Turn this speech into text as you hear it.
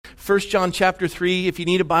1 John chapter 3. If you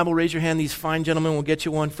need a Bible, raise your hand. These fine gentlemen will get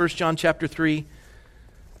you one. 1 John chapter 3.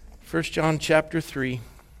 1 John chapter 3.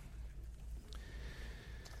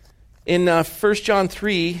 In 1 John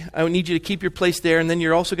 3, I would need you to keep your place there, and then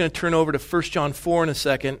you're also going to turn over to 1 John 4 in a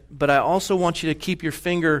second. But I also want you to keep your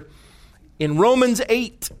finger in Romans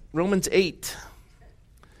 8. Romans 8.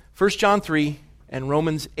 1 John 3 and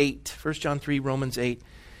Romans 8. 1 John 3, Romans 8.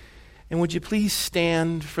 And would you please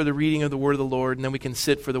stand for the reading of the word of the Lord, and then we can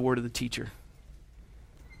sit for the word of the teacher.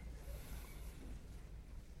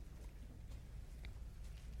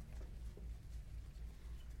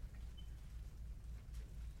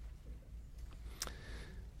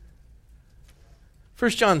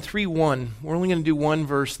 First John 3:1. We're only going to do one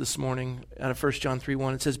verse this morning out of 1 John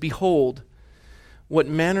 3:1. It says, "Behold, what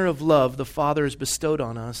manner of love the Father has bestowed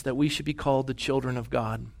on us, that we should be called the children of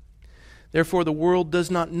God. Therefore the world does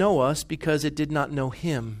not know us, because it did not know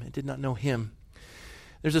Him." It did not know Him.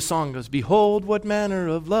 There's a song that goes, "Behold, what manner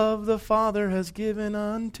of love the Father has given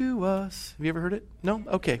unto us." Have you ever heard it? No?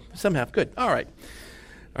 Okay. Some have. Good. All right.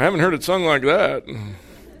 I haven't heard it sung like that.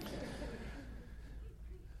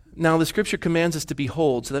 Now, the Scripture commands us to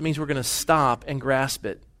behold, so that means we're going to stop and grasp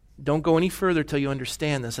it. Don't go any further till you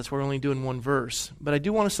understand this. That's why we're only doing one verse. But I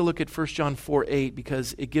do want us to look at 1 John 4:8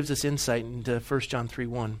 because it gives us insight into 1 John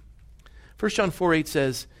 3:1. 1 John 4:8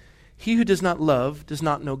 says, "He who does not love does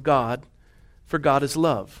not know God, for God is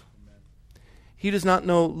love." He who does not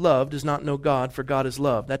know love does not know God, for God is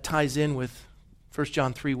love. That ties in with 1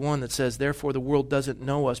 John 3:1 that says, "Therefore the world doesn't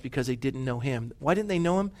know us because they didn't know Him." Why didn't they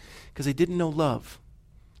know Him? Because they didn't know love.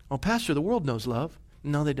 "Oh, Pastor, the world knows love."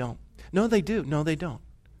 No, they don't. No, they do. No, they don't.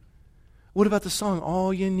 What about the song,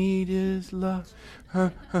 "All you need is love"? Yeah,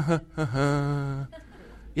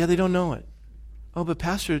 they don't know it. "Oh, but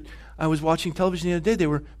Pastor, I was watching television the other day. They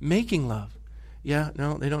were making love." Yeah,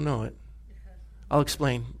 no, they don't know it. I'll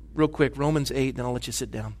explain real quick. Romans 8, then I'll let you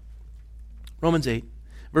sit down. Romans 8,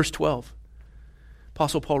 verse 12.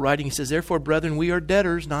 Apostle Paul writing, he says, "Therefore, brethren, we are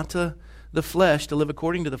debtors, not to the flesh, to live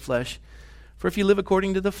according to the flesh. For if you live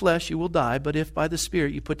according to the flesh, you will die. But if by the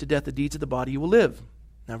Spirit you put to death the deeds of the body, you will live."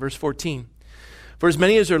 Now, verse 14. "For as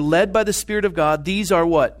many as are led by the Spirit of God, these are"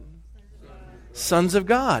 what? Sons of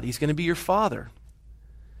God. He's going to be your father.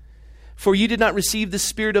 "For you did not receive the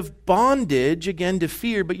spirit of bondage, again to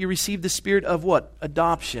fear, but you received the spirit of" what?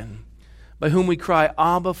 Adoption, "by whom we cry,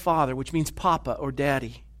 Abba, Father," which means Papa or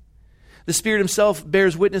Daddy. "The Spirit Himself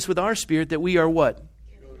bears witness with our spirit that we are" what?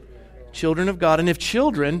 Children of God. "And if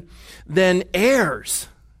children, then heirs."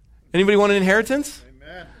 Anybody want an inheritance?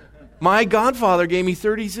 Amen. My godfather gave me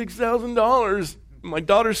 $36,000. My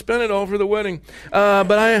daughter spent it all for the wedding.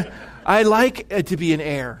 But I like to be an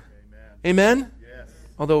heir. Amen? Yes.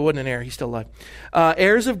 Although it wasn't an heir, he's still alive.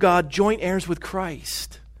 "Heirs of God, joint heirs with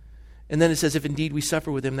Christ." And then it says, "If indeed we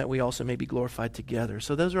suffer with Him, that we also may be glorified together."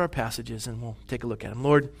 So those are our passages, and we'll take a look at them.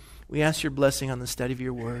 Lord, we ask your blessing on the study of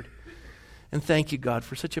your word. And thank you, God,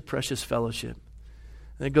 for such a precious fellowship.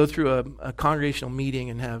 They go through a congregational meeting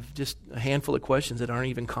and have just a handful of questions that aren't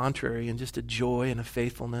even contrary, and just a joy and a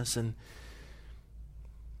faithfulness. And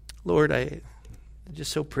Lord, I'm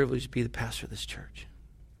just so privileged to be the pastor of this church.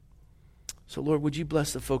 So Lord, would you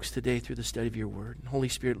bless the folks today through the study of your word. And Holy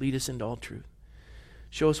Spirit, lead us into all truth.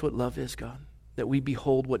 Show us what love is, God, that we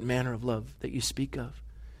behold what manner of love that you speak of.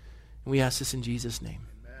 And we ask this in Jesus' name.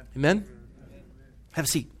 Amen? Amen? Have a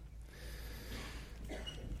seat.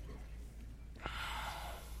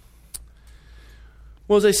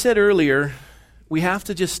 Well, as I said earlier, we have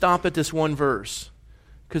to just stop at this one verse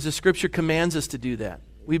because the Scripture commands us to do that.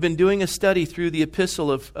 We've been doing a study through the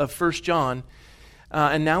epistle of 1 John,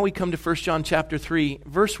 and now we come to 1 John chapter 3,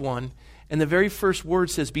 verse 1, and the very first word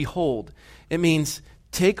says, "Behold." It means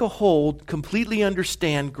take a hold, completely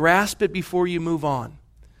understand, grasp it before you move on.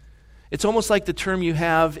 It's almost like the term you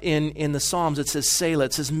have in the Psalms. It says Selah.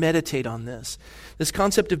 It says meditate on this. This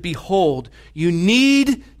concept of behold. You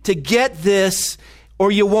need to get this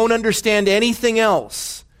or you won't understand anything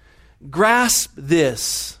else. Grasp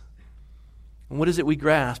this. And what is it we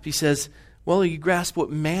grasp? He says, well, you grasp what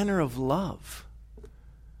manner of love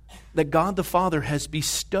that God the Father has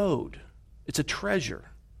bestowed. It's a treasure.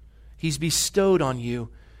 He's bestowed on you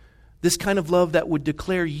this kind of love that would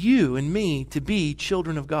declare you and me to be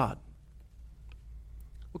children of God.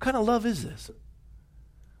 What kind of love is this?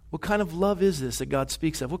 What kind of love is this that God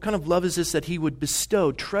speaks of? What kind of love is this that He would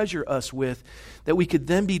bestow, treasure us with, that we could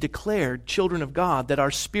then be declared children of God, that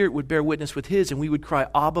our spirit would bear witness with His, and we would cry,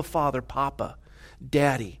 Abba, Father, Papa,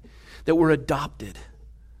 Daddy, that we're adopted,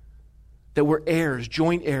 that we're heirs,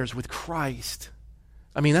 joint heirs with Christ,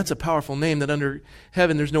 I mean, that's a powerful name, that under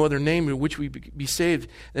heaven there's no other name in which we be saved,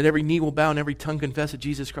 that every knee will bow and every tongue confess that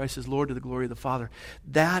Jesus Christ is Lord to the glory of the Father.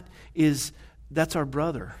 That's our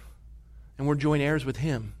brother, and we're joint heirs with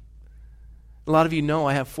him. A lot of you know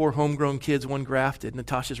I have 4 homegrown kids, 1 grafted.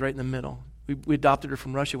 Natasha's right in the middle. We adopted her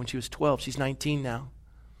from Russia when she was 12. She's 19 now.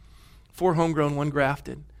 4 homegrown, 1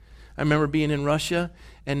 grafted. I remember being in Russia,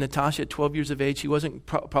 and Natasha at 12 years of age, she wasn't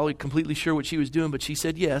probably completely sure what she was doing, but she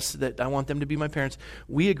said yes, that I want them to be my parents.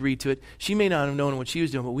 We agreed to it. She may not have known what she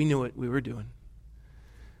was doing, but we knew what we were doing.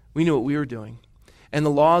 We knew what we were doing. And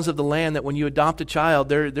the laws of the land, that when you adopt a child,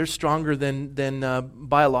 they're stronger than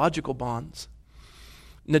biological bonds.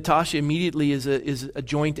 Natasha immediately is a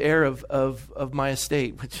joint heir of my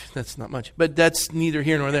estate, which that's not much, but that's neither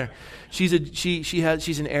here nor there. She's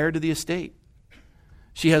an heir to the estate.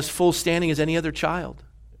 She has full standing as any other child,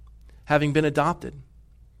 having been adopted.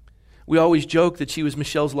 We always joke that she was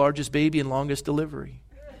Michelle's largest baby and longest delivery.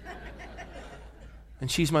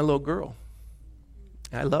 And she's my little girl.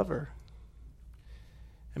 I love her.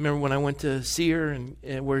 I remember when I went to see her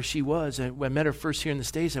and where she was. I met her first here in the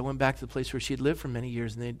States. I went back to the place where she had lived for many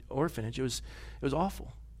years in the orphanage. It was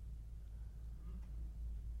awful.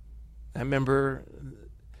 I remember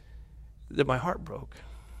that my heart broke.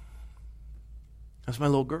 That's my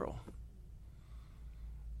little girl.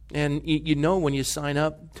 And you know when you sign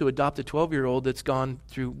up to adopt a 12-year-old that's gone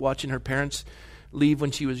through watching her parents leave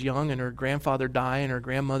when she was young and her grandfather die and her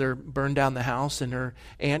grandmother burn down the house and her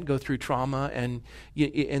aunt go through trauma and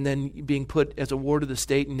then being put as a ward of the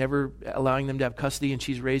state and never allowing them to have custody, and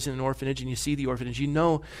she's raised in an orphanage, and you see the orphanage. You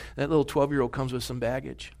know that little 12-year-old comes with some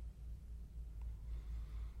baggage.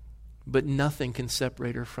 But nothing can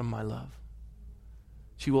separate her from my love.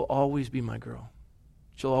 She will always be my girl.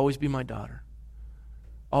 She'll always be my daughter.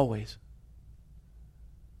 Always.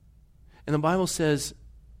 And the Bible says,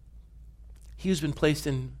 he who's been placed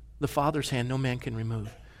in the Father's hand, no man can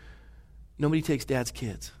remove. Nobody takes Dad's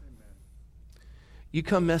kids. You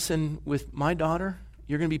come messing with my daughter,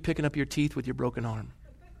 you're going to be picking up your teeth with your broken arm.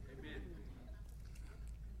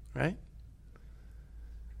 Right?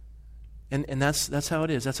 And that's how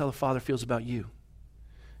it is. That's how the Father feels about you.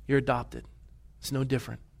 You're adopted. It's no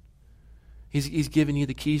different. He's given you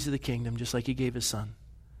the keys to the kingdom, just like he gave his Son.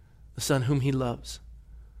 The Son whom he loves.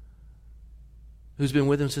 Who's been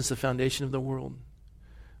with him since the foundation of the world.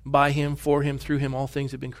 By him, for him, through him, all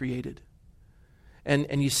things have been created.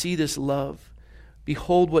 And you see this love.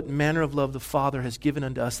 Behold what manner of love the Father has given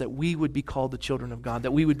unto us, that we would be called the children of God,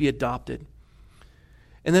 that we would be adopted.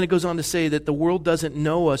 And then it goes on to say that the world doesn't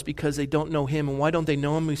know us because they don't know him. And why don't they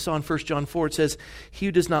know him? We saw in 1 John 4, it says, he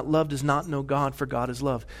who does not love does not know God, for God is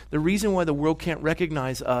love. The reason why the world can't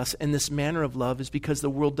recognize us in this manner of love is because the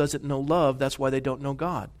world doesn't know love. That's why they don't know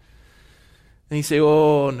God. And you say,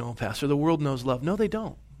 oh, no, Pastor, the world knows love. No, they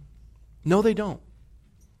don't. No, they don't.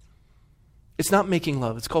 It's not making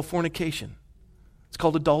love. It's called fornication. It's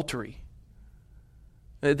called adultery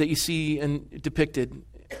that you see and depicted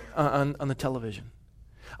on the television.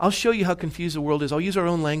 I'll show you how confused the world is. I'll use our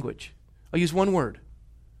own language. I'll use one word,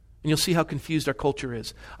 and you'll see how confused our culture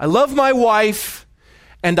is. I love my wife,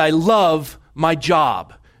 and I love my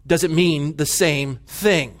job. Does it mean the same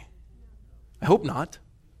thing? I hope not.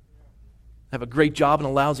 I have a great job and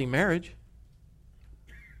a lousy marriage.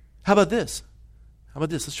 How about this?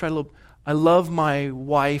 Let's try a little. I love my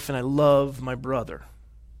wife, and I love my brother.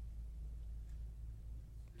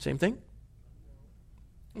 Same thing?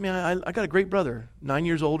 I mean, I got a great brother, 9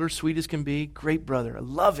 years older, sweet as can be, great brother. I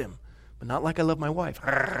love him, but not like I love my wife.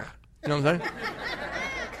 You know what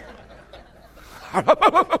I'm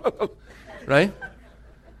saying? Right?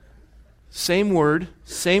 Same word,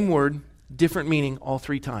 different meaning all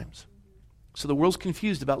 3 times. So the world's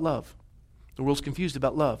confused about love.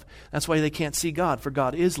 That's why they can't see God, for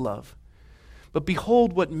God is love. But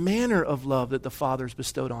behold what manner of love that the Father has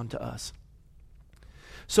bestowed onto us.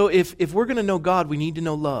 So if we're going to know God, we need to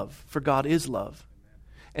know love, for God is love.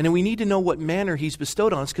 And then we need to know what manner he's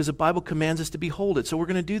bestowed on us, because the Bible commands us to behold it. So we're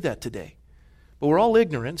going to do that today. But we're all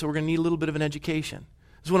ignorant, so we're going to need a little bit of an education.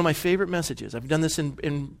 This is one of my favorite messages. I've done this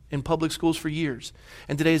in public schools for years.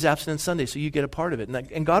 And today is Abstinence Sunday, so you get a part of it.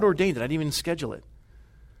 And God ordained it. I didn't even schedule it.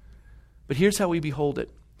 But here's how we behold it.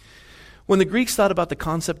 When the Greeks thought about the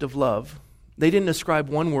concept of love, they didn't ascribe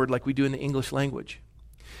one word like we do in the English language.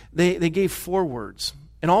 They gave 4 words.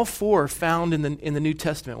 And all 4 are found in the New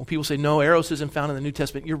Testament. When people say, no, eros isn't found in the New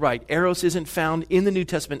Testament, you're right. Eros isn't found in the New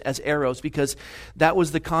Testament as eros, because that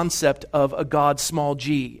was the concept of a god, small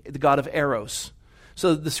g, the god of eros.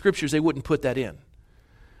 So the scriptures, they wouldn't put that in.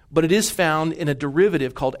 But it is found in a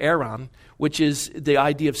derivative called eron, which is the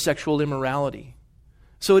idea of sexual immorality.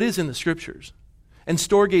 So it is in the scriptures. And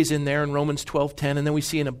storge's in there in Romans 12:10, and then we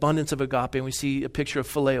see an abundance of agape, and we see a picture of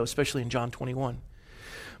phileo, especially in John 21.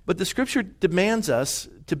 But the Scripture demands us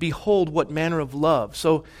to behold what manner of love.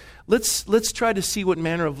 So let's try to see what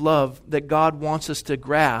manner of love that God wants us to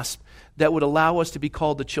grasp that would allow us to be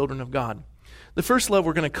called the children of God. The first love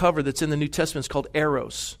we're going to cover that's in the New Testament is called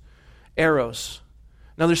eros. Eros.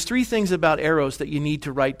 Now there's three things about eros that you need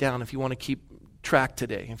to write down if you want to keep track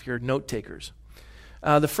today, if you're note takers.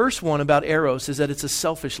 The first one about eros is that it's a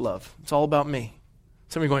selfish love. It's all about me.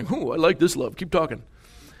 Some of you are going, "Ooh, I like this love. Keep talking."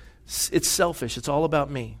 It's selfish. It's all about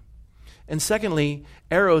me. And secondly,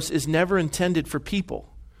 eros is never intended for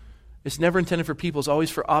people. It's never intended for people. It's always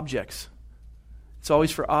for objects. It's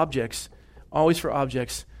always for objects. Always for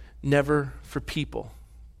objects, never for people.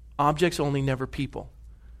 Objects only, never people.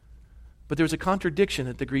 But there was a contradiction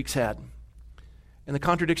that the Greeks had. And the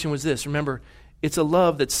contradiction was this. Remember, it's a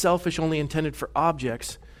love that's selfish, only intended for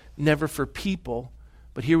objects, never for people.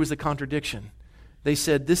 But here was the contradiction. They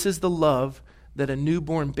said, this is the love that a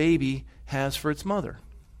newborn baby has for its mother.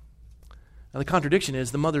 Now the contradiction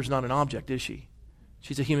is the mother's not an object, is she?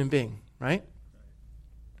 She's a human being, right?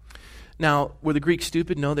 Now, were the Greeks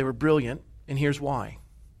stupid? No, they were brilliant, and here's why.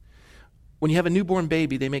 When you have a newborn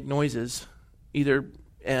baby, they make noises,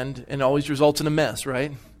 and it always results in a mess,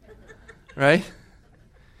 right? Right?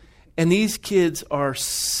 And these kids are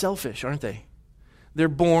selfish, aren't they? They're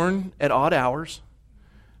born at odd hours.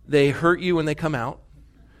 They hurt you when they come out.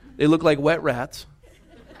 They look like wet rats,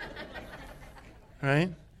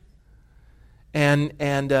 right? And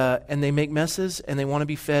they make messes, and they want to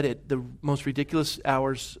be fed at the most ridiculous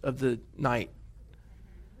hours of the night.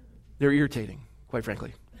 They're irritating, quite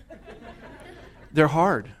frankly. They're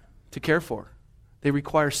hard to care for. They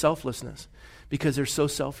require selflessness because they're so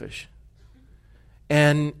selfish.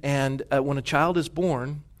 And when a child is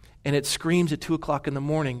born and it screams at 2 o'clock in the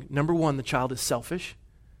morning, number one, the child is selfish.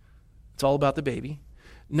 It's all about the baby.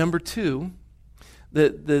 Number two,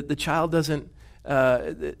 the child doesn't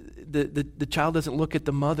the child doesn't look at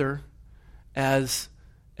the mother as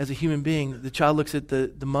a human being. The child looks at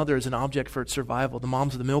the mother as an object for its survival. The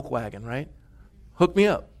mom's the milk wagon, right? Hook me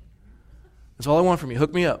up. That's all I want from you.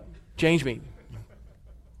 Hook me up. Change me.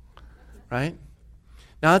 Right?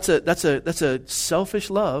 Now that's a selfish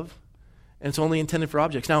love, and it's only intended for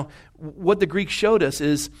objects. Now, what the Greeks showed us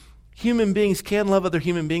is human beings can love other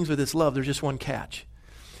human beings with this love. There's just one catch.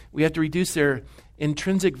 We have to reduce their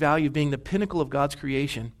intrinsic value of being the pinnacle of God's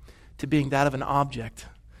creation to being that of an object.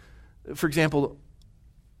 For example,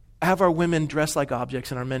 have our women dress like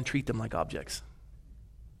objects and our men treat them like objects.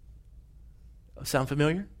 Sound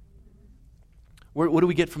familiar? What do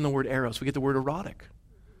we get from the word eros? We get the word erotic,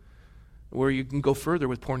 where you can go further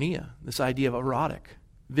with porneia, this idea of erotic,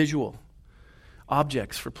 visual,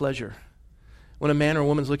 objects for pleasure. When a man or a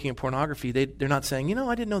woman's looking at pornography, they're not saying,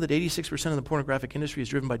 I didn't know that 86% of the pornographic industry is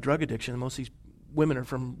driven by drug addiction, and most of these women are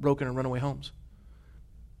from broken and runaway homes.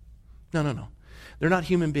 No. They're not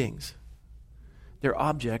human beings. They're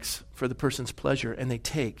objects for the person's pleasure, and they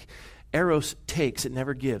take. Eros takes, it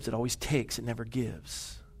never gives. It always takes, it never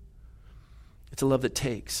gives. It's a love that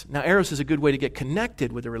takes. Now, eros is a good way to get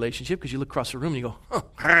connected with a relationship because you look across the room and you go,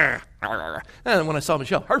 and when I saw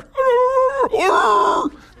Michelle,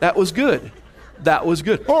 that was good. That was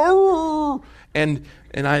good. And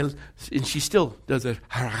she still does it.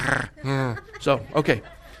 So, okay.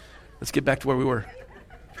 Let's get back to where we were.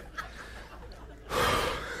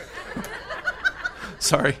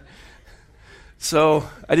 Sorry. So,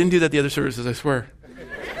 I didn't do that the other services, I swear.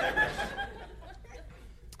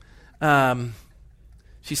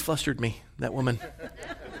 She's flustered me, that woman.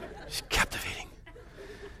 She's captivating.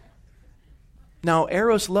 Now,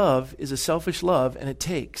 eros love is a selfish love, and it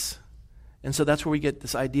takes. And so that's where we get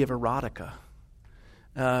this idea of erotica.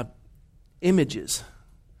 Images.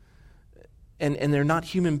 And they're not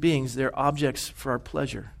human beings, they're objects for our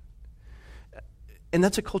pleasure. And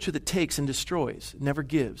that's a culture that takes and destroys, never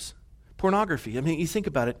gives. Pornography, I mean, you think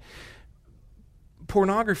about it.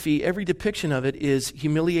 Pornography, every depiction of it is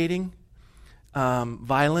humiliating,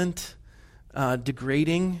 violent,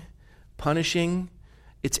 degrading, punishing.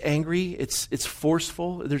 It's angry, it's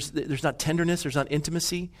forceful. There's not tenderness, there's not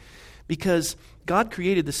intimacy. Because God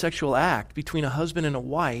created the sexual act between a husband and a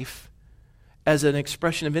wife as an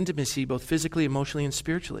expression of intimacy, both physically, emotionally, and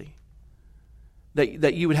spiritually.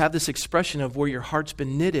 That you would have this expression of where your heart's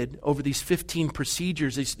been knitted over these 15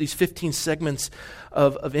 procedures, these 15 segments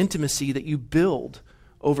of intimacy that you build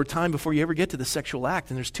over time before you ever get to the sexual act.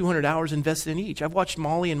 And there's 200 hours invested in each. I've watched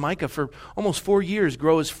Molly and Micah for almost 4 years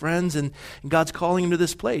grow as friends, and God's calling them to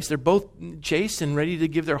this place. They're both chaste and ready to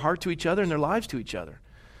give their heart to each other and their lives to each other.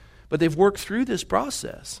 But they've worked through this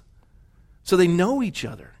process. So they know each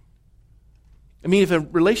other. I mean, if a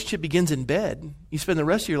relationship begins in bed, you spend the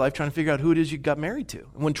rest of your life trying to figure out who it is you got married to.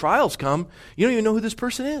 And when trials come, you don't even know who this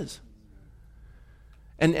person is.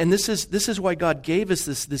 And this is why God gave us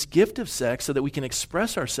this gift of sex, so that we can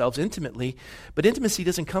express ourselves intimately. But intimacy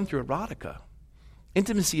doesn't come through erotica.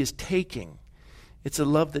 Intimacy is taking. It's a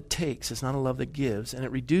love that takes. It's not a love that gives. And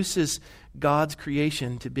it reduces God's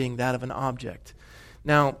creation to being that of an object.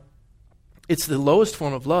 Now, it's the lowest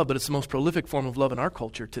form of love, but it's the most prolific form of love in our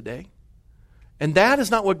culture today. And that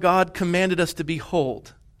is not what God commanded us to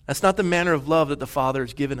behold. That's not the manner of love that the Father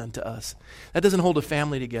has given unto us. That doesn't hold a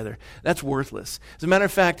family together. That's worthless. As a matter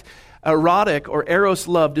of fact, erotic or eros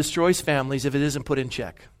love destroys families if it isn't put in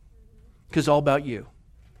check. Because it's all about you.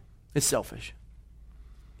 It's selfish.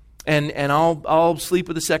 And I'll sleep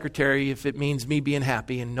with the secretary if it means me being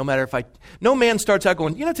happy. And no man starts out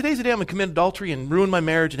going, today's the day I'm going to commit adultery and ruin my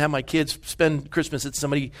marriage and have my kids spend Christmas at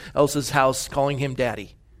somebody else's house calling him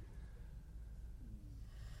daddy.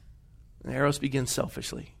 And eros begins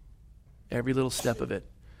selfishly. Every little step of it.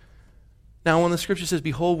 Now, when the scripture says,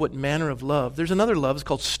 behold what manner of love, there's another love. It's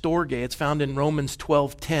called storge. It's found in Romans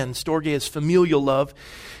 12:10. Storge is familial love.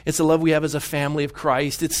 It's the love we have as a family of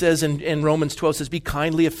Christ. It says in Romans 12, it says, be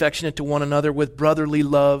kindly affectionate to one another with brotherly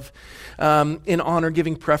love, in honor,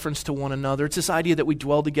 giving preference to one another. It's this idea that we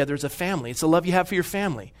dwell together as a family. It's the love you have for your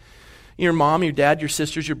family. Your mom, your dad, your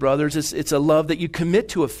sisters, your brothers. It's a love that you commit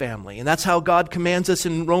to a family. And that's how God commands us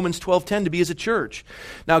in Romans 12:10 to be as a church.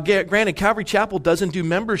 Now, granted, Calvary Chapel doesn't do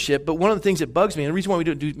membership, but one of the things that bugs me, and the reason why we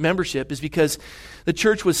don't do membership, is because the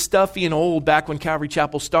church was stuffy and old back when Calvary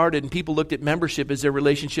Chapel started, and people looked at membership as their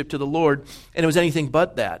relationship to the Lord, and it was anything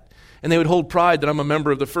but that. And they would hold pride that I'm a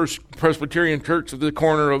member of the First Presbyterian Church of the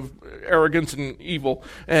corner of arrogance and evil.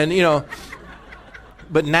 And,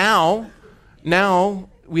 but now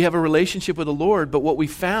we have a relationship with the Lord, but what we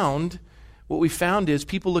found is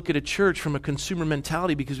people look at a church from a consumer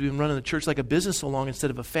mentality, because we've been running the church like a business so long instead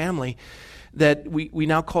of a family, that we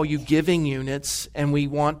now call you giving units, and we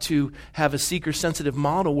want to have a seeker-sensitive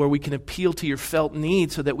model where we can appeal to your felt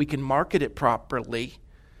needs so that we can market it properly.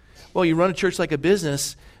 Well, you run a church like a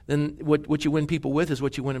business, then what you win people with is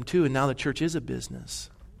what you win them to, and now the church is a business.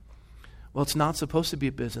 Well, it's not supposed to be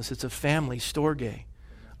a business. It's a family, storge,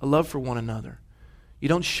 a love for one another. You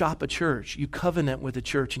don't shop a church. You covenant with a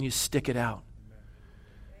church and you stick it out.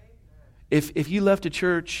 If you left a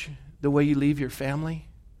church the way you leave your family,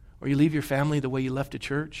 or you leave your family the way you left a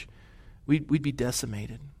church, we'd be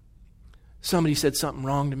decimated. Somebody said something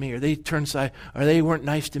wrong to me, or they turned aside, or they weren't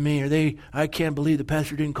nice to me, or I can't believe the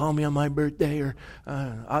pastor didn't call me on my birthday, or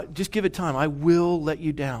just give it time. I will let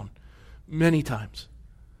you down many times.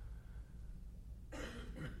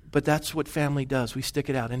 But that's what family does. We stick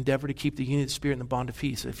it out. Endeavor to keep the unity of the Spirit and the bond of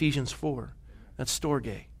peace. Ephesians 4. That's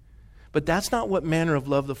storge. But that's not what manner of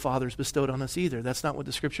love the Father has bestowed on us either. That's not what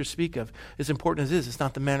the Scriptures speak of. As important as it is, it's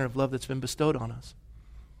not the manner of love that's been bestowed on us.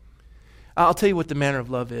 I'll tell you what the manner of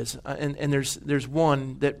love is. And there's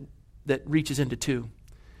one that reaches into two.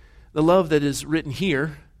 The love that is written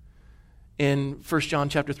here in 1 John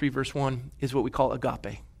chapter 3, verse 1 is what we call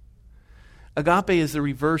agape. Agape is the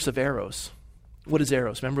reverse of eros. What is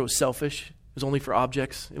eros? Remember, it was selfish. It was only for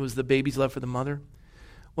objects. It was the baby's love for the mother.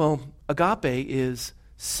 Well, agape is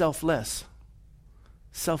selfless.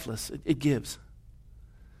 Selfless. It gives.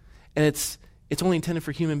 And it's only intended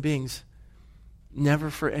for human beings, never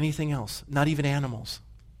for anything else, not even animals.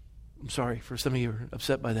 I'm sorry for some of you who are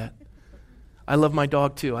upset by that. I love my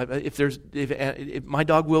dog too. If my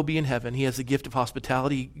dog will be in heaven, he has the gift of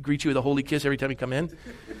hospitality. He greets you with a holy kiss every time you come in.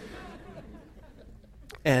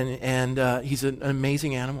 And he's an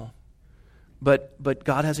amazing animal. But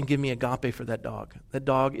God hasn't given me agape for that dog. That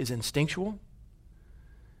dog is instinctual.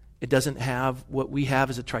 It doesn't have what we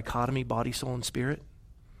have as a trichotomy, body, soul, and spirit.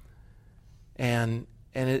 And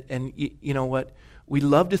you know what? We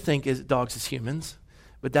love to think as dogs as humans,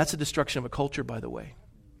 but that's a destruction of a culture, by the way.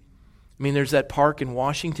 I mean, there's that park in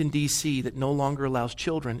Washington, D.C. that no longer allows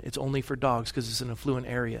children. It's only for dogs because it's an affluent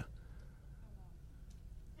area.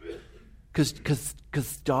 Because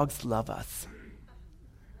dogs love us.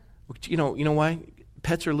 You know why?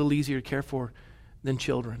 Pets are a little easier to care for than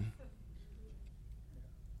children.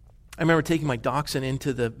 I remember taking my dachshund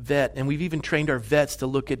into the vet, and we've even trained our vets to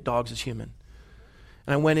look at dogs as human.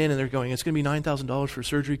 And I went in, and they're going, it's going to be $9,000 for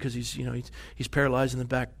surgery because he's paralyzed in the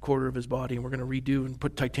back quarter of his body, and we're going to redo and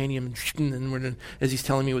put titanium, and we're going to, as he's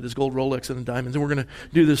telling me with his gold Rolex and the diamonds, and we're going to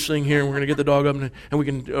do this thing here, and we're going to get the dog up, and we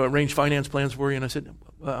can arrange finance plans for you. And I said,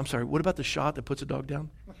 I'm sorry, what about the shot that puts a dog down?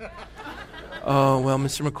 Oh, well,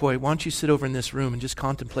 Mr. McCoy, why don't you sit over in this room and just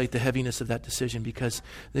contemplate the heaviness of that decision because,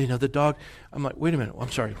 the dog, I'm like, wait a minute,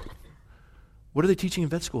 I'm sorry. What are they teaching in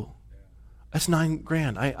vet school? That's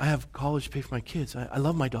 $9,000. I have college to pay for my kids. I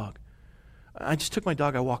love my dog. I just took my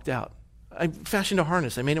dog. I walked out. I fashioned a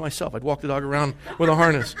harness. I made it myself. I'd walk the dog around with a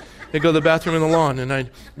harness. They'd go to the bathroom in the lawn, and I'd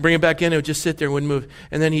bring it back in. It would just sit there and wouldn't move.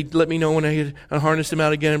 And then he'd let me know when I had harnessed him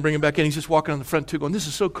out again and bring him back in. He's just walking on the front too going, this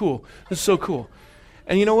is so cool. This is so cool.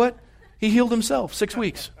 And you know what? He healed himself 6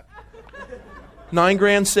 weeks.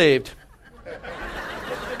 $9,000 saved.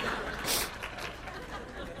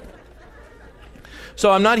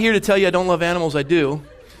 So I'm not here to tell you I don't love animals. I do.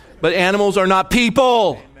 But animals are not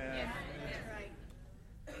people.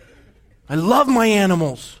 I love my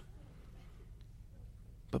animals.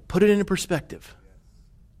 But put it into perspective.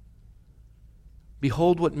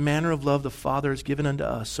 Behold what manner of love the Father has given unto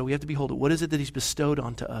us. So we have to behold it. What is it that He's bestowed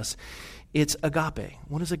onto us? It's agape.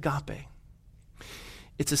 What is agape?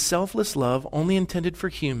 It's a selfless love only intended for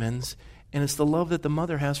humans, and it's the love that the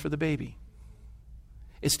mother has for the baby.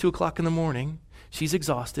 It's 2:00 in the morning. She's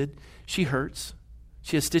exhausted. She hurts.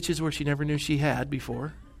 She has stitches where she never knew she had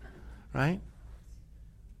before. Right?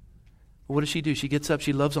 What does she do? She gets up.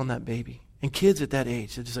 She loves on that baby. And kids at that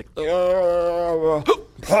age, they're just like,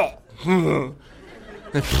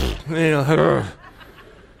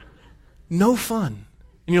 no fun.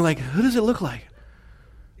 And you're like, who does it look like?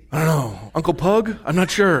 I don't know. Uncle Pug? I'm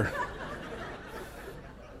not sure.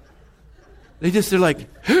 They're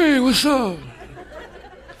like, hey, what's up?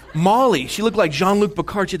 Molly, she looked like Jean-Luc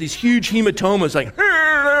Picard. She had these huge hematomas, like,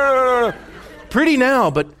 pretty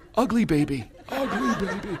now, but ugly baby. Ugly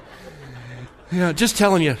baby. Yeah, just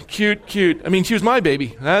telling you, cute. I mean, she was my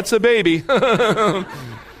baby. That's a baby.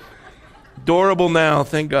 Adorable now.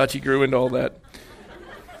 Thank God she grew into all that.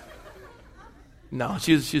 No,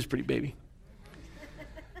 she was a pretty baby.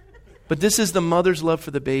 But this is the mother's love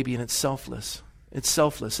for the baby, and it's selfless. It's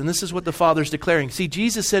selfless. And this is what the Father's declaring. See,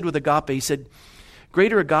 Jesus said with agape, He said,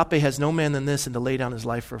 greater agape has no man than this, and to lay down his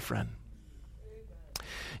life for a friend.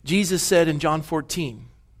 Jesus said in John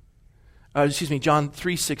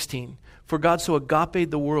 3:16, for God so agape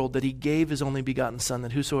the world that He gave His only begotten Son,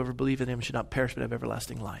 that whosoever believeth in Him should not perish but have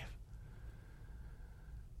everlasting life.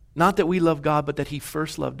 Not that we love God, but that He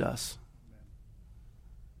first loved us.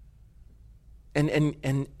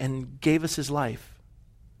 And gave us His life.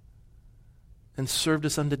 And served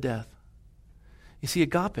us unto death. You see,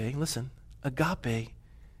 agape, listen, agape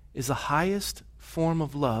is the highest form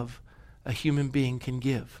of love a human being can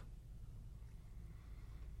give.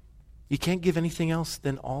 You can't give anything else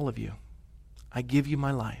than all of you. I give you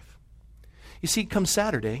my life. You see, come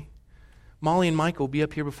Saturday, Molly and Micah will be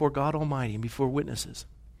up here before God Almighty and before witnesses.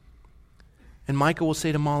 And Micah will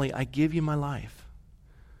say to Molly, I give you my life.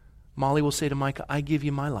 Molly will say to Micah, I give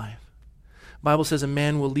you my life. The Bible says a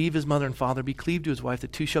man will leave his mother and father, be cleaved to his wife, the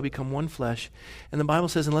two shall become one flesh. And the Bible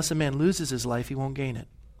says unless a man loses his life, he won't gain it.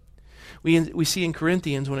 We see in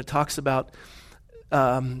Corinthians when it talks about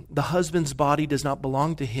the husband's body does not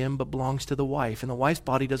belong to him, but belongs to the wife. And the wife's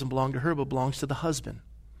body doesn't belong to her, but belongs to the husband.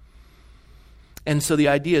 And so the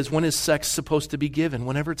idea is, when is sex supposed to be given?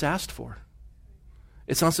 Whenever it's asked for.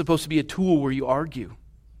 It's not supposed to be a tool where you argue.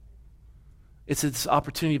 It's this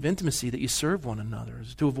opportunity of intimacy that you serve one another,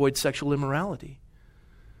 is to avoid sexual immorality.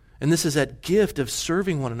 And this is that gift of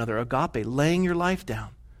serving one another, agape, laying your life down.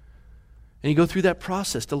 And you go through that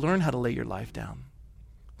process to learn how to lay your life down.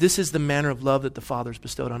 This is the manner of love that the Father's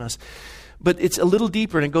bestowed on us. But it's a little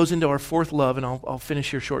deeper, and it goes into our fourth love, and I'll finish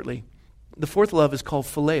here shortly. The fourth love is called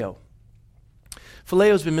phileo.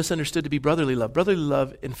 Phileo has been misunderstood to be brotherly love. Brotherly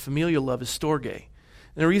love and familial love is storge.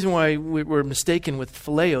 And the reason why we're mistaken with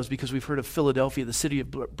phileo is because we've heard of Philadelphia, the city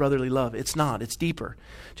of brotherly love. It's not. It's deeper.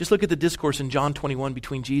 Just look at the discourse in John 21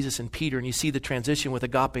 between Jesus and Peter, and you see the transition with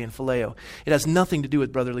agape and phileo. It has nothing to do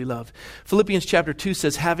with brotherly love. Philippians chapter 2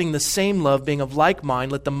 says, having the same love, being of like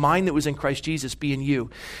mind, let the mind that was in Christ Jesus be in you.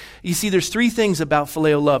 You see, there's three things about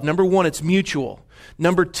phileo love. Number one, it's mutual.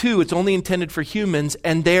 Number two, it's only intended for humans,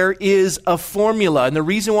 and there is a formula. And the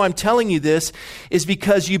reason why I'm telling you this is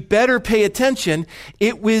because you better pay attention.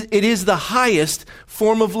 It is the highest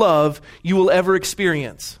form of love you will ever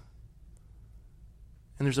experience.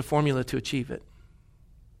 And there's a formula to achieve it.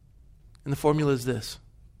 And the formula is this.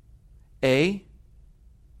 A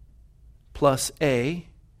plus A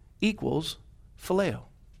equals phileo.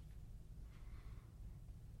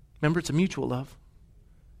 Remember, it's a mutual love.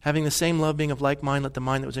 Having the same love, being of like mind, let the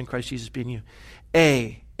mind that was in Christ Jesus be in you.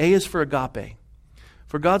 A is for agape.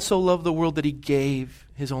 For God so loved the world that He gave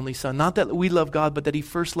His only Son. Not that we love God, but that He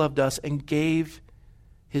first loved us and gave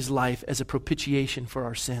His life as a propitiation for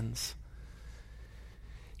our sins.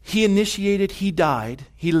 He initiated, He died,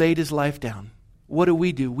 He laid His life down. What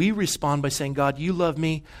do? We respond by saying, God, you love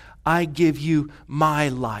me, I give you my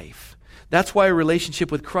life. That's why a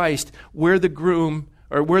relationship with Christ, we're the groom,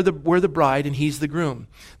 or we're the bride and he's the groom.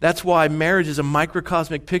 That's why marriage is a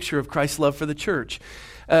microcosmic picture of Christ's love for the church.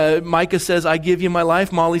 Micah says, I give you my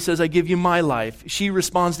life. Molly says, I give you my life. She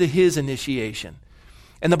responds to his initiation.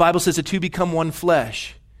 And the Bible says the two become one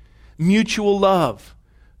flesh. Mutual love.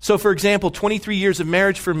 So for example, 23 years of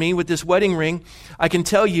marriage for me with this wedding ring, I can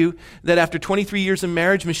tell you that after 23 years of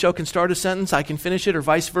marriage, Michelle can start a sentence, I can finish it, or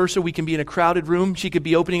vice versa. We can be in a crowded room. She could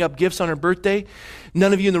be opening up gifts on her birthday.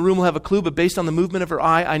 None of you in the room will have a clue, but based on the movement of her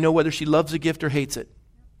eye, I know whether she loves a gift or hates it.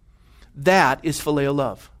 That is phileo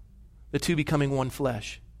love. The two becoming one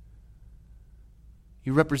flesh.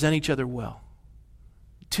 You represent each other well.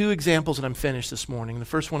 Two examples, and I'm finished this morning. The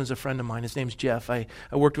first one is a friend of mine. His name's Jeff. I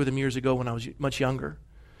worked with him years ago when I was much younger.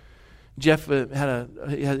 Jeff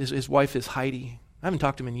his wife is Heidi. I haven't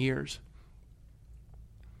talked to him in years.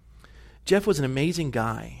 Jeff was an amazing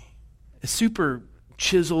guy. A super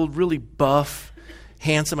chiseled, really buff,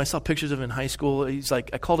 handsome. I saw pictures of him in high school. I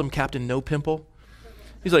called him Captain No Pimple.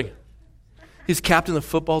 He's captain of the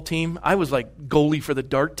football team. I was like goalie for the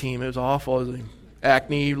dart team. It was awful. I was like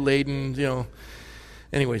acne laden,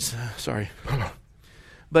 Anyways, sorry.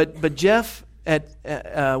 But Jeff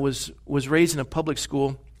was raised in a public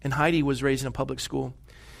school, and Heidi was raised in a public school.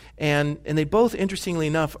 And they both, interestingly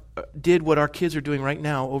enough, did what our kids are doing right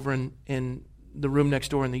now over in the room next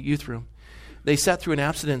door in the youth room. They sat through an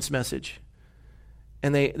abstinence message,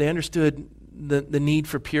 and they understood the need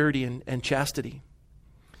for purity and chastity.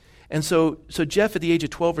 And so Jeff, at the age of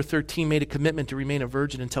 12 or 13, made a commitment to remain a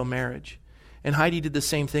virgin until marriage. And Heidi did the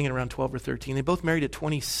same thing at around 12 or 13. They both married at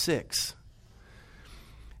 26.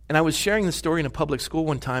 And I was sharing this story in a public school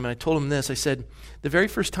one time, and I told him this. I said, the very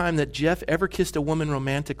first time that Jeff ever kissed a woman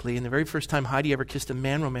romantically, and the very first time Heidi ever kissed a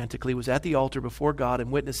man romantically, was at the altar before God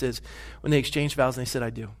and witnesses when they exchanged vows, and they said,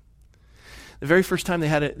 I do. The very first time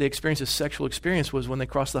they experienced a sexual experience was when they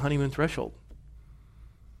crossed the honeymoon threshold.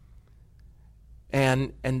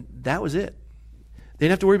 And that was it. They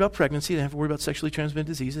didn't have to worry about pregnancy. They didn't have to worry about sexually transmitted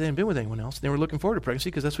disease. They hadn't been with anyone else. They were looking forward to pregnancy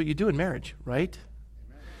because that's what you do in marriage, right?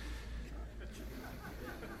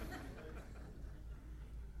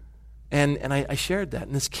 And I shared that.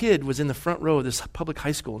 And this kid was in the front row of this public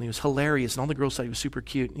high school, and he was hilarious, and all the girls thought he was super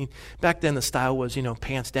cute. And back then, the style was,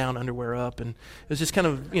 pants down, underwear up, and it was just kind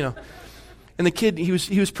of, And the kid, he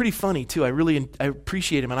was pretty funny, too. I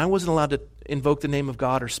appreciate him. And I wasn't allowed to invoke the name of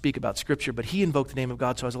God or speak about Scripture, but he invoked the name of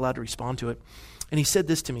God, so I was allowed to respond to it. And he said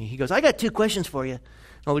this to me. He goes, I got 2 questions for you. And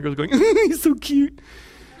all the girls are going, he's so cute.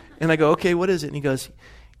 And I go, okay, what is it? And he goes,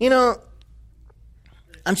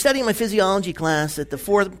 I'm studying my physiology class that the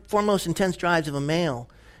four most intense drives of a male.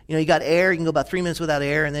 You got air, you can go about 3 minutes without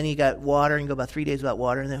air, and then you got water, you can go about 3 days without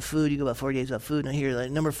water, and then food, you go about 4 days without food. And I hear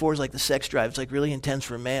number 4 is like the sex drive. It's like really intense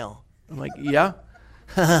for a male. I'm like, yeah.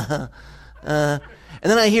 And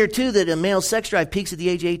then I hear, too, that a male sex drive peaks at the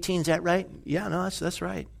age of 18. Is that right? Yeah, no, that's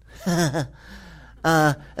right.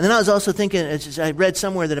 And then I was also thinking, I read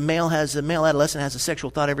somewhere that a male adolescent has a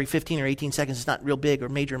sexual thought every 15 or 18 seconds. It's not real big or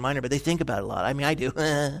major or minor, but they think about it a lot. I mean, I do.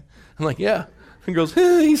 I'm like, yeah. And girls,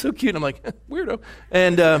 he's so cute. And I'm like, weirdo.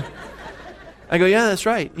 And I go, yeah, that's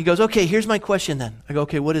right. He goes, okay, here's my question then. I go,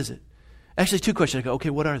 okay, what is it? Actually, 2 questions. I go, okay,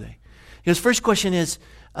 what are they? He goes, first question is,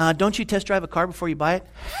 don't you test drive a car before you buy it?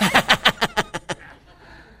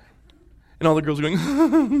 And all the girls are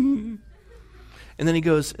going, and then he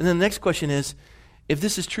goes, and then the next question is, if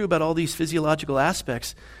this is true about all these physiological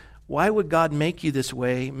aspects, why would God make you this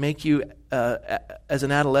way, make you as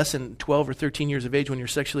an adolescent, 12 or 13 years of age when you're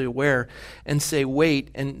sexually aware, and say, wait,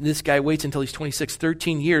 and this guy waits until he's 26,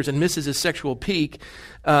 13 years and misses his sexual peak.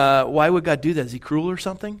 Why would God do that? Is he cruel or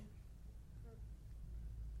something?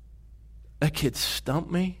 That kid stumped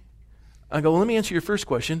me. I go, well, let me answer your first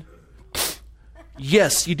question.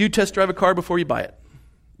 Yes, you do test drive a car before you buy it.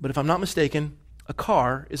 But if I'm not mistaken, a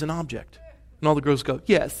car is an object. And all the girls go,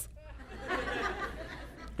 yes. And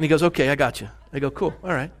he goes, okay, I got you. I go, cool,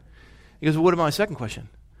 all right. He goes, well, what about my second question?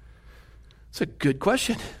 It's a good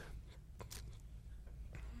question.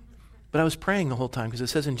 But I was praying the whole time because it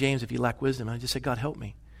says in James, if you lack wisdom, and I just said, God, help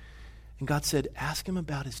me. And God said, ask him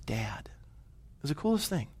about his dad. It was the coolest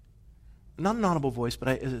thing. Not an audible voice, but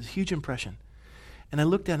it was a huge impression. And I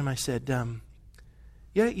looked at him, I said,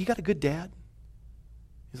 yeah, you got a good dad?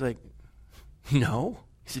 He's like, no,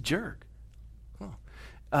 he's a jerk. Oh.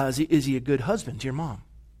 Is he a good husband to your mom?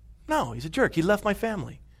 No, he's a jerk. He left my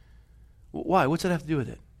family. Why? What's that have to do with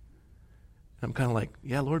it? And I'm kind of like,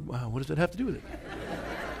 yeah, Lord, what does that have to do with it?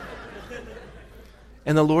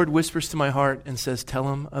 And the Lord whispers to my heart and says,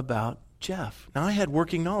 tell him about Jeff. Now, I had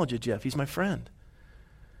working knowledge of Jeff. He's my friend.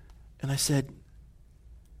 And I said,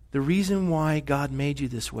 the reason why God made you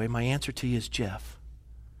this way, my answer to you is Jeff.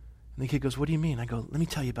 And the kid goes, what do you mean? I go, let me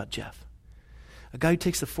tell you about Jeff. A guy who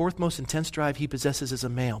takes the fourth most intense drive he possesses as a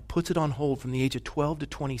male, puts it on hold from the age of 12 to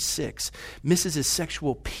 26, misses his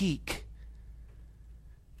sexual peak,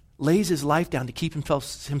 lays his life down to keep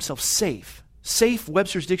himself safe. Safe,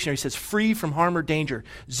 Webster's dictionary says free from harm or danger,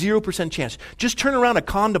 0% chance. Just turn around a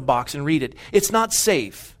condom box and read it. It's not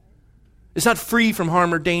safe. It's not free from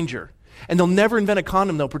harm or danger. And they'll never invent a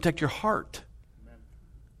condom that'll protect your heart.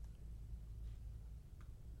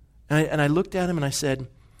 And I looked at him and I said,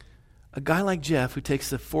 a guy like Jeff who takes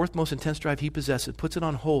the fourth most intense drive he possesses, puts it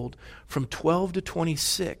on hold from 12 to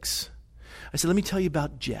 26. I said, let me tell you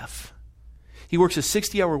about Jeff. He works a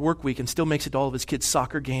 60-hour work week and still makes it to all of his kids'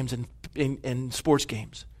 soccer games and sports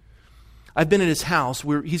games. I've been at his house.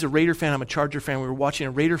 He's a Raider fan. I'm a Charger fan. We were watching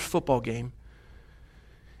a Raiders football game.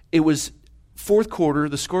 It was fourth quarter.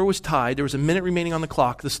 The score was tied. There was a minute remaining on the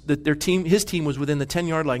clock. His team was within the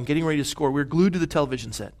 10-yard line getting ready to score. We were glued to the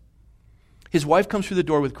television set. His wife comes through the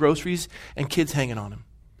door with groceries and kids hanging on him.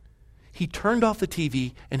 He turned off the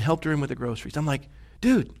TV and helped her in with the groceries. I'm like,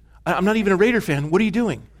 dude, I'm not even a Raider fan. What are you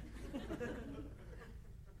doing?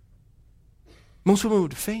 Most women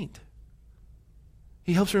would faint.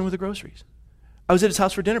 He helps her in with the groceries. I was at his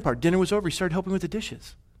house for dinner party. Dinner was over. He started helping with the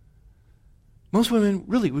dishes. Most women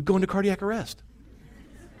really would go into cardiac arrest.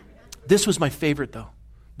 This was my favorite, though.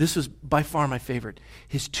 This was by far my favorite.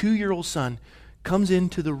 His 2-year-old son comes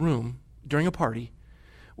into the room during a party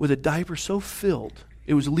with a diaper so filled,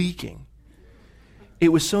 it was leaking. It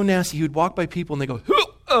was so nasty, he would walk by people and they go,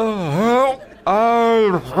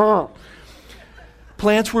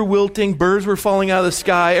 plants were wilting, birds were falling out of the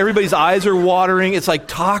sky, everybody's eyes are watering, it's like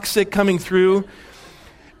toxic coming through.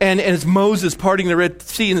 And it's Moses parting the Red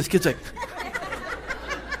Sea, and this kid's like...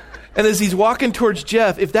 And as he's walking towards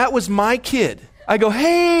Jeff, if that was my kid, I go,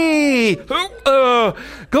 hey, go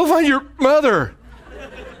find your mother.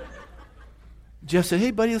 Jeff said,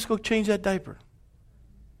 hey, buddy, let's go change that diaper.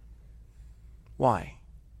 Why?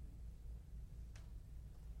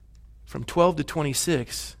 From 12 to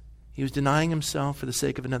 26, he was denying himself for the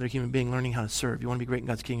sake of another human being, learning how to serve. You want to be great in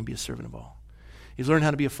God's kingdom, be a servant of all. He's learning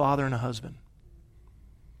how to be a father and a husband.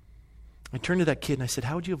 I turned to that kid and I said,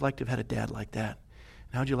 how would you have liked to have had a dad like that?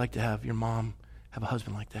 And how would you like to have your mom have a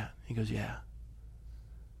husband like that? He goes, yeah.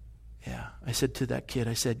 Yeah. I said to that kid,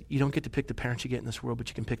 I said, you don't get to pick the parents you get in this world, but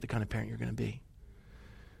you can pick the kind of parent you're going to be.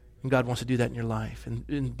 And God wants to do that in your life.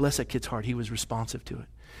 And bless that kid's heart. He was responsive to it.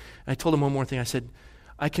 And I told him one more thing. I said,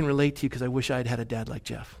 I can relate to you because I wish I had had a dad like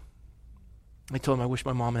Jeff. I told him I wish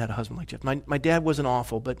my mom had a husband like Jeff. My dad wasn't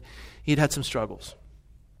awful, but he'd had some struggles.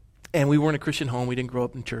 And we weren't a Christian home. We didn't grow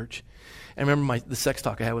up in church. And I remember the sex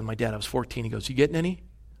talk I had with my dad. I was 14. He goes, you getting any?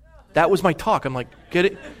 That was my talk. I'm like,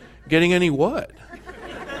 getting any what?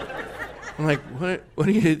 I'm like, what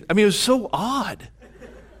are you? I mean, it was so odd.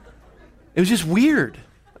 It was just weird.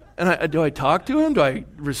 And do I talk to him? Do I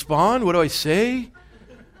respond? What do I say?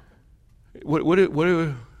 It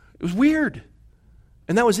was weird.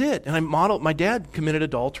 And that was it. And my dad committed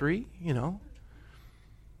adultery, you know.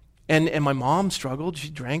 And my mom struggled. She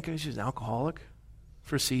drank. She was an alcoholic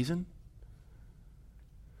for a season.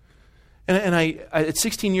 And I at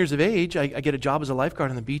 16 years of age, I get a job as a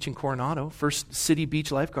lifeguard on the beach in Coronado. First city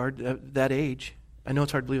beach lifeguard at that age. I know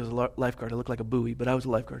it's hard to believe I was a lifeguard. I look like a buoy, but I was a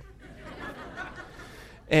lifeguard.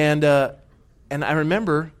 And I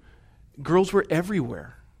remember girls were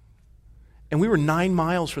everywhere. And we were 9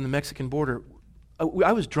 miles from the Mexican border.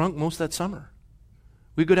 I was drunk most of that summer.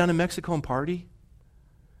 We'd go down to Mexico and party.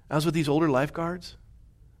 I was with these older lifeguards.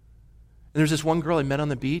 And there's this one girl I met on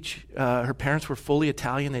the beach. Her parents were fully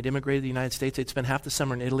Italian. They'd immigrated to the United States. They'd spent half the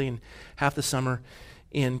summer in Italy and half the summer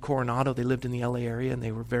in Coronado. They lived in the LA area, and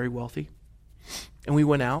they were very wealthy. And we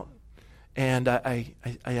went out, and I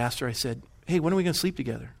asked her, I said, hey, when are we going to sleep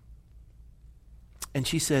together? And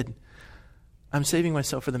she said, I'm saving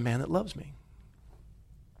myself for the man that loves me.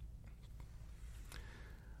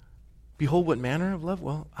 Behold, what manner of love?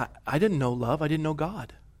 Well, I didn't know love. I didn't know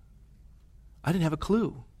God. I didn't have a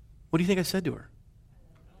clue. What do you think I said to her?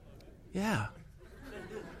 Yeah.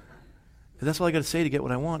 That's all I got to say to get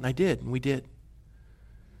what I want. And I did, and we did.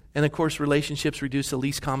 And of course, relationships reduce the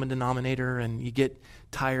least common denominator, and you get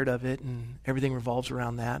tired of it, and everything revolves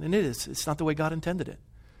around that. And it's not the way God intended it.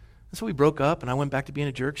 And so we broke up, and I went back to being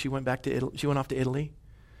a jerk. She went back to Italy. She went off to Italy.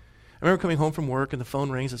 I remember coming home from work, and the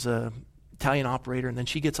phone rings. It's a Italian operator, and then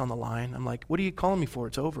she gets on the line. I'm like, what are you calling me for?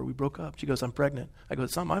 It's over. We broke up. She goes, I'm pregnant. I go,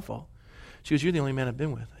 it's not my fault. She goes, you're the only man I've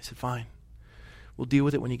been with. I said, fine. We'll deal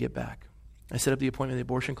with it when you get back. I set up the appointment at the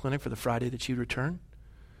abortion clinic for the Friday that she would return,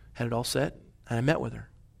 had it all set, and I met with her.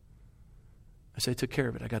 said, I took care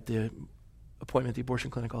of it. I got the appointment at the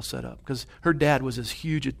abortion clinic all set up. Because her dad was this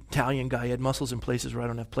huge Italian guy. He had muscles in places where I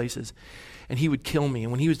don't have places. And he would kill me.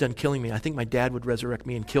 And when he was done killing me, I think my dad would resurrect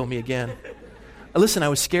me and kill me again. Listen, I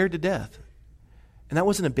was scared to death. And that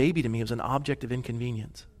wasn't a baby to me. It was an object of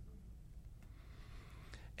inconvenience.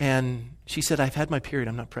 And she said, I've had my period.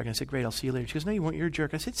 I'm not pregnant. I said, great, I'll see you later. She goes, no, you weren't. You're a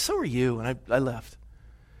jerk. I said, so are you. And I left.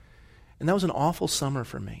 And that was an awful summer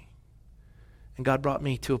for me. And God brought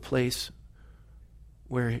me to a place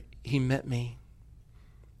where he met me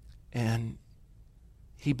and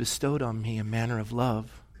he bestowed on me a manner of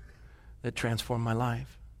love that transformed my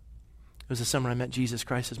life. It was the summer I met Jesus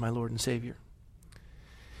Christ as my Lord and Savior.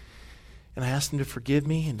 And I asked him to forgive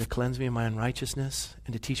me and to cleanse me of my unrighteousness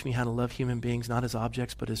and to teach me how to love human beings not as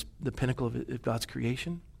objects but as the pinnacle of God's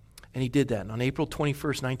creation. And he did that. And on April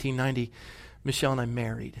 21st, 1990, Michelle and I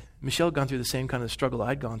married. Michelle had gone through the same kind of struggle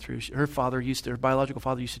I'd gone through. Her biological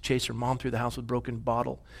father used to chase her mom through the house with a broken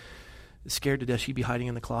bottle. Scared to death, she'd be hiding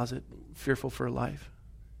in the closet, fearful for her life.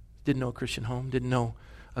 Didn't know a Christian home, didn't know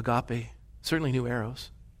agape, certainly knew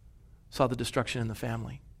Eros. Saw the destruction in the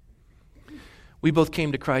family. We both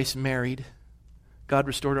came to Christ married. God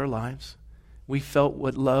restored our lives. We felt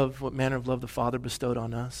what manner of love the Father bestowed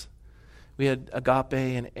on us. We had agape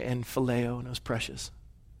and phileo, and it was precious.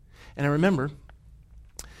 And I remember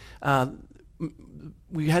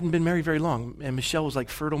we hadn't been married very long, and Michelle was like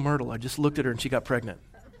fertile myrtle. I just looked at her, and she got pregnant.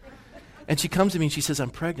 And she comes to me, and she says, I'm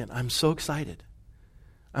pregnant. I'm so excited.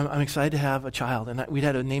 I'm excited to have a child. And we'd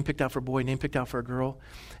had a name picked out for a boy, a name picked out for a girl.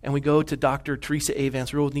 And we go to Dr. Teresa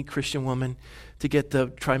Avance, a real neat Christian woman, to get the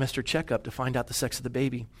trimester checkup to find out the sex of the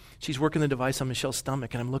baby. She's working the device on Michelle's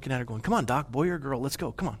stomach, and I'm looking at her going, come on, doc, boy or girl, let's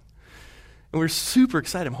go, come on. And we're super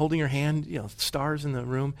excited. I'm holding her hand, stars in the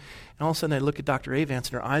room. And all of a sudden I look at Dr. Avance,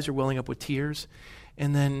 and her eyes are welling up with tears.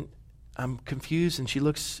 And then I'm confused, and she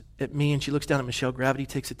looks at me, and she looks down at Michelle. Gravity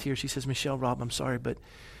takes a tear. She says, Michelle, Rob, I'm sorry, but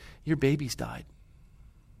your baby's died.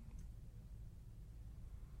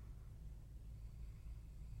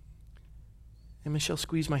 And Michelle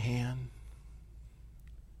squeezed my hand.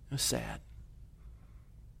 It was sad.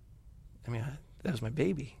 That was my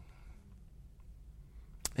baby.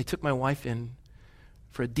 They took my wife in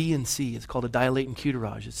for a D&C. It's called a dilate and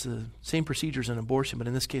curettage. It's the same procedure as an abortion, but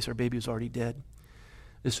in this case, our baby was already dead.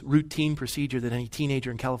 This routine procedure that any teenager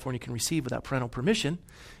in California can receive without parental permission.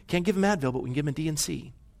 Can't give them Advil, but we can give them a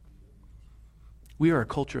D&C. We are a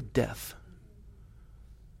culture of death.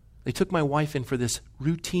 They took my wife in for this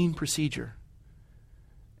routine procedure,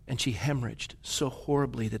 and she hemorrhaged so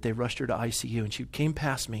horribly that they rushed her to ICU. And she came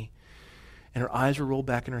past me, and her eyes were rolled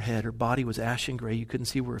back in her head. Her body was ashen gray. You couldn't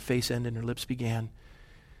see where her face ended and her lips began.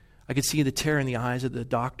 I could see the terror in the eyes of the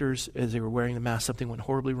doctors as they were wearing the mask. Something went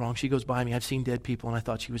horribly wrong. She goes by me. I've seen dead people, and I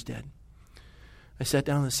thought she was dead. I sat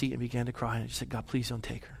down in the seat and began to cry, and I just said, God, please don't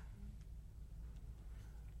take her.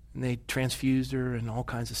 And they transfused her and all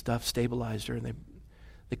kinds of stuff, stabilized her, and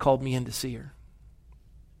they called me in to see her.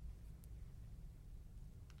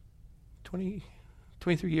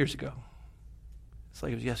 23 years ago. It's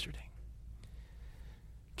like it was yesterday.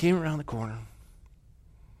 Came around the corner,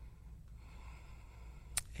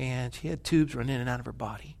 and she had tubes running in and out of her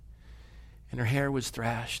body, and her hair was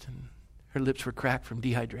thrashed, and her lips were cracked from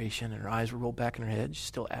dehydration, and her eyes were rolled back in her head. She's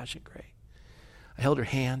still ashen gray. I held her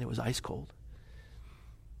hand. It was ice cold.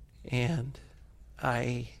 And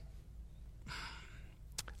I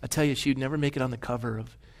tell you, she'd never make it on the cover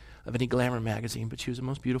of any glamour magazine, but she was the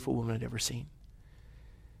most beautiful woman I'd ever seen.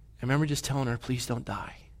 I remember just telling her, please don't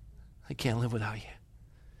die. I can't live without you.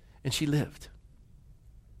 And she lived.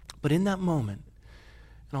 But in that moment,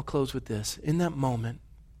 and I'll close with this, in that moment,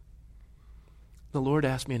 the Lord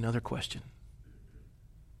asked me another question.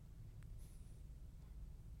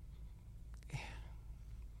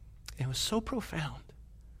 It was so profound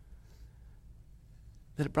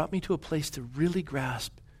that it brought me to a place to really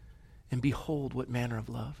grasp and behold what manner of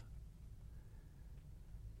love.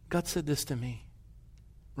 God said this to me,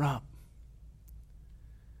 Rob,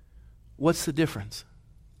 what's the difference?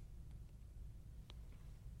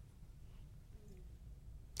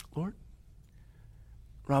 Lord,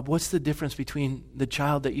 Rob, what's the difference between the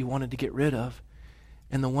child that you wanted to get rid of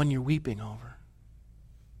and the one you're weeping over?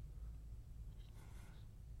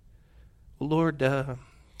 Well, Lord,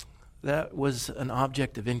 that was an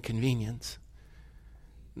object of inconvenience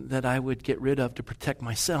that I would get rid of to protect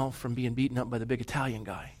myself from being beaten up by the big Italian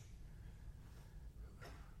guy.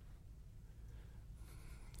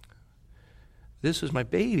 This was my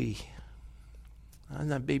baby. I'm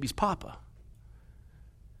that baby's papa.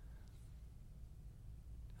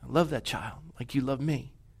 I love that child like you love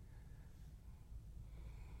me.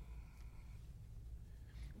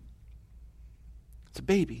 It's a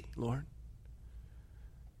baby, Lord.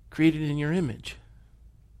 Created in your image.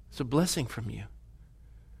 It's a blessing from you.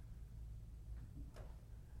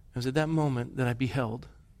 It was at that moment that I beheld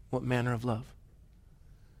what manner of love.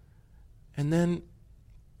 And then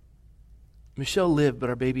Michelle lived, but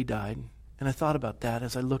our baby died. And I thought about that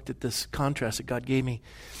as I looked at this contrast that God gave me.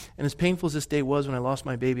 And as painful as this day was when I lost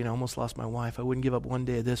my baby and I almost lost my wife, I wouldn't give up one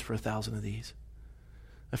day of this for 1,000 of these.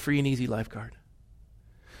 A free and easy lifeguard.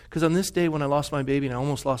 Because on this day when I lost my baby and I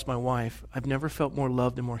almost lost my wife, I've never felt more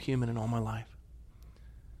loved and more human in all my life.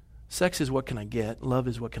 Sex is what can I get. Love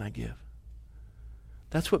is what can I give.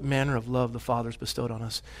 That's what manner of love the Father's bestowed on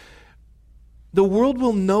us. The world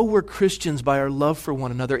will know we're Christians by our love for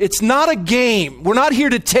one another. It's not a game. We're not here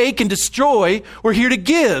to take and destroy. We're here to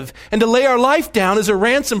give and to lay our life down as a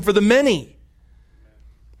ransom for the many.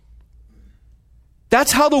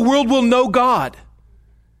 That's how the world will know God.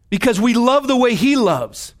 Because we love the way He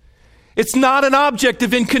loves. It's not an object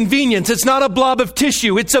of inconvenience. It's not a blob of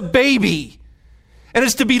tissue. It's a baby. And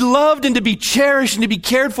it's to be loved and to be cherished and to be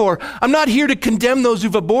cared for. I'm not here to condemn those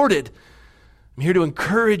who've aborted. I'm here to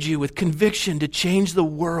encourage you with conviction to change the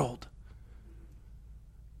world.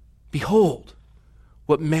 Behold,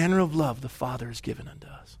 what manner of love the Father has given unto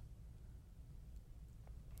us.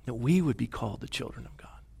 That we would be called the children of God.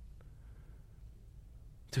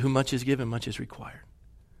 To whom much is given, much is required.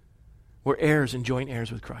 We're heirs and joint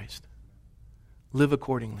heirs with Christ. Live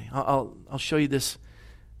accordingly. I'll show you this.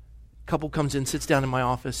 Couple comes in, sits down in my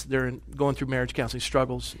office. They're going through marriage counseling,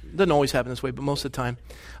 struggles. It doesn't always happen this way, but most of the time.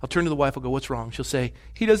 I'll turn to the wife, I'll go, what's wrong? She'll say,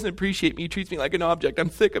 he doesn't appreciate me. He treats me like an object. I'm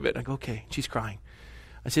sick of it. I go, okay. She's crying.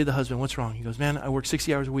 I say to the husband, what's wrong? He goes, man, I work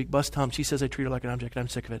 60 hours a week, bust hum. She says I treat her like an object. I'm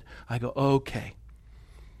sick of it. I go, okay.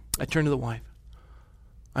 I turn to the wife.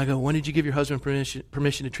 I go, when did you give your husband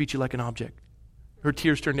permission to treat you like an object? Her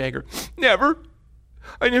tears turn to anger. Never.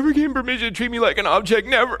 I never gave him permission to treat me like an object.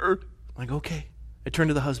 Never. I go, okay. I turn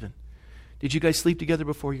to the husband. Did you guys sleep together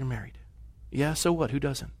before you're married? Yeah, so what? Who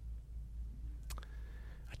doesn't?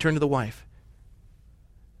 I turn to the wife.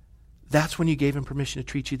 That's when you gave him permission to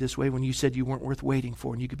treat you this way, when you said you weren't worth waiting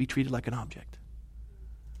for and you could be treated like an object.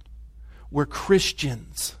 We're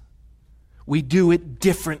Christians. We do it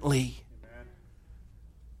differently. Amen.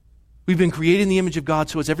 We've been created in the image of God,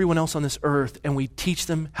 so is everyone else on this earth, and we teach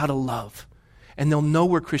them how to love. And they'll know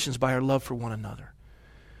we're Christians by our love for one another.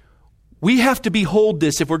 We have to behold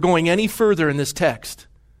this if we're going any further in this text.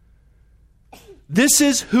 This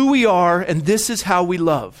is who we are, and this is how we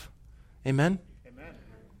love. Amen? Amen.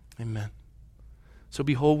 Amen. So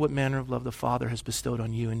behold what manner of love the Father has bestowed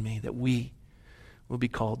on you and me, that we will be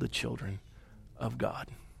called the children of God.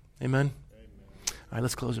 Amen? Amen. All right,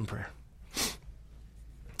 let's close in prayer.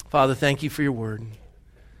 Father, thank you for your word.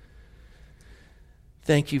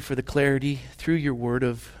 Thank you for the clarity through your word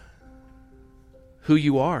of who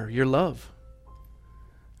you are, your love,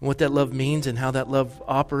 and what that love means and how that love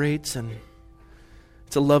operates. And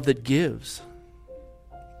it's a love that gives.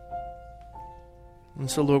 And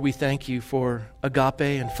so, Lord, we thank you for agape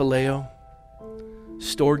and phileo,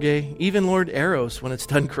 storge, even, Lord, eros when it's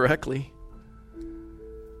done correctly.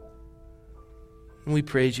 And we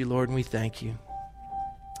praise you, Lord, and we thank you.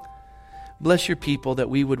 Bless your people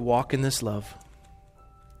that we would walk in this love.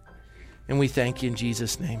 And we thank you in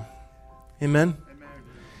Jesus' name. Amen.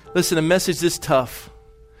 Listen, a message this tough,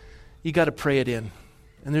 you got to pray it in.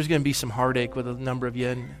 And there's going to be some heartache with a number of you.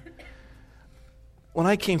 And when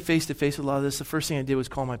I came face to face with a lot of this, the first thing I did was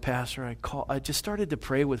call my pastor. I just started to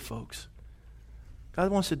pray with folks.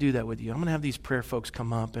 God wants to do that with you. I'm going to have these prayer folks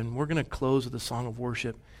come up, and we're going to close with a song of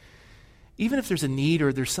worship. Even if there's a need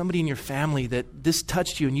or there's somebody in your family that this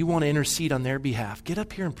touched you and you want to intercede on their behalf, get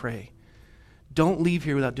up here and pray. Don't leave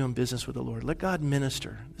here without doing business with the Lord. Let God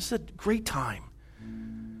minister. This is a great time.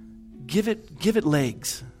 Give it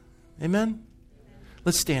legs. Amen?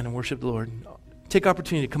 Let's stand and worship the Lord. Take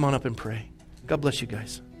opportunity to come on up and pray. God bless you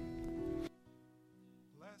guys.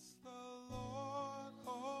 Bless the Lord,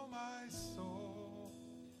 oh my soul,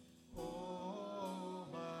 oh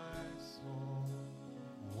my soul.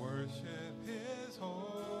 Worship His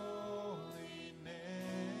holy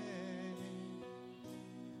name.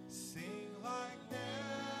 Sing like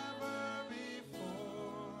never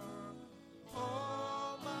before.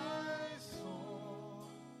 Oh my soul,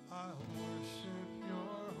 I worship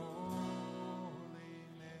your holy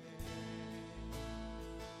name.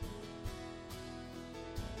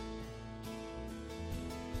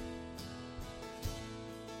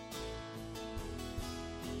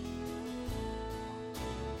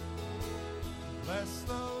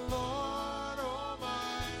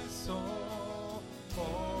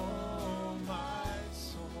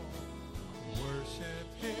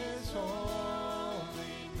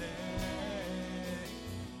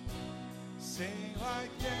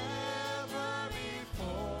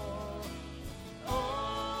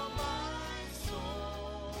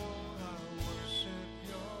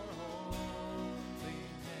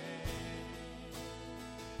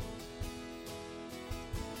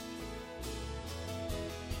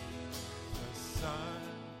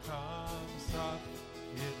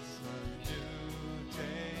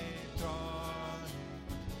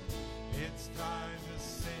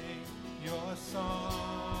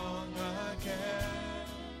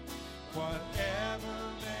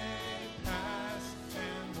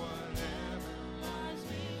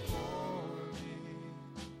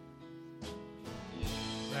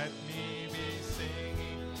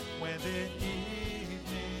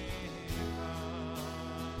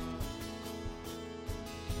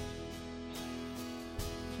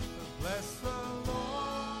 Bless the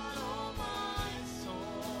Lord, oh my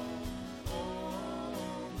soul,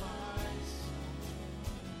 oh my soul.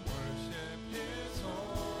 Worship His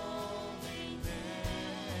holy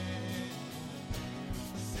name.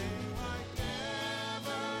 Sing like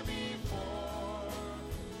never before,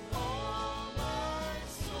 oh my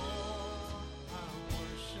soul. I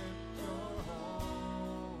worship Your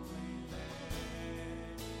holy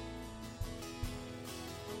name.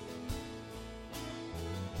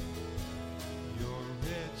 You're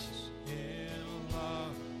rich in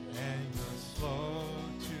love and you're slow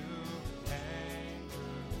to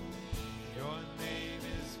anger. Your name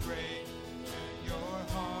is great and your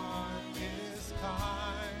heart is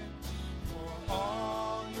kind. For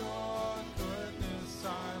all Your goodness I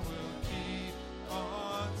will keep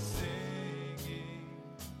on singing.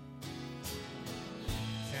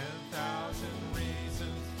 10,000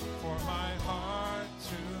 reasons for my heart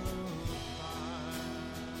to find.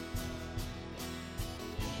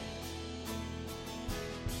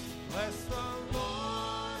 Bless the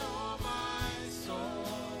Lord, oh my soul,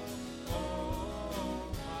 oh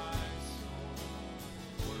my soul.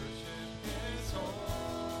 Worship His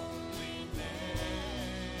holy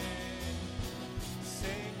name.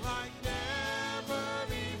 Sing like never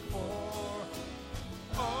before,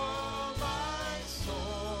 oh my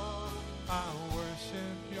soul. I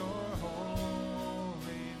worship Your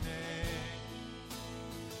holy name.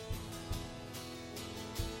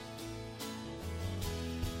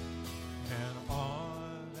 And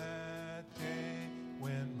on that day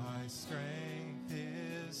when my strength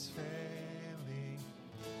is failing,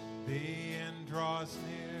 the end draws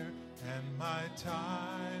near and my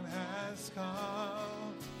time has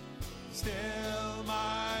come. Still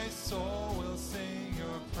my soul will sing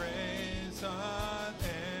Your praise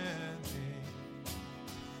unending.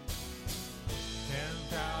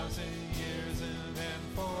 10,000 years and then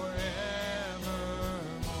forevermore.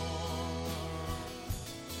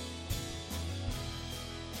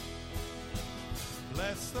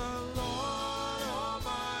 Bless the Lord, oh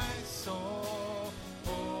my soul,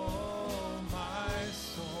 oh my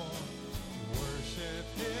soul. Worship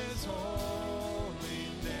His holy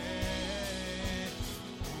name.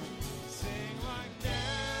 Sing like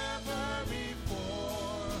never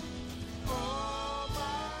before, oh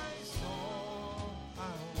my soul. I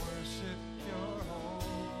worship Your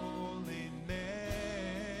holy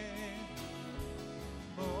name.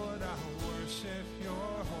 Lord, I worship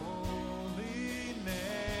Your holy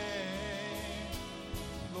name.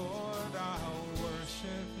 Lord, I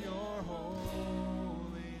worship Your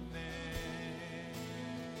holy name.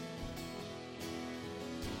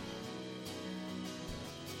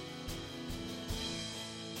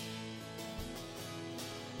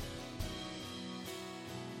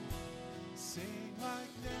 Sing like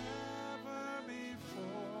never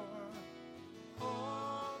before,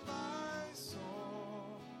 oh my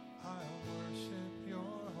soul. I worship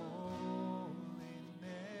Your holy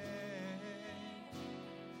name.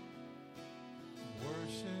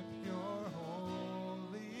 Worship Your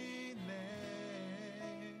holy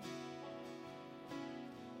name.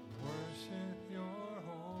 Worship Your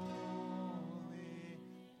holy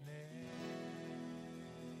name.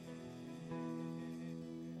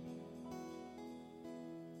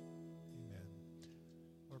 Amen.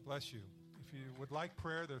 Lord bless you. If you would like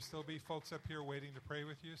prayer, there'll still be folks up here waiting to pray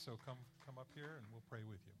with you, so come up here and we'll pray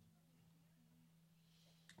with you.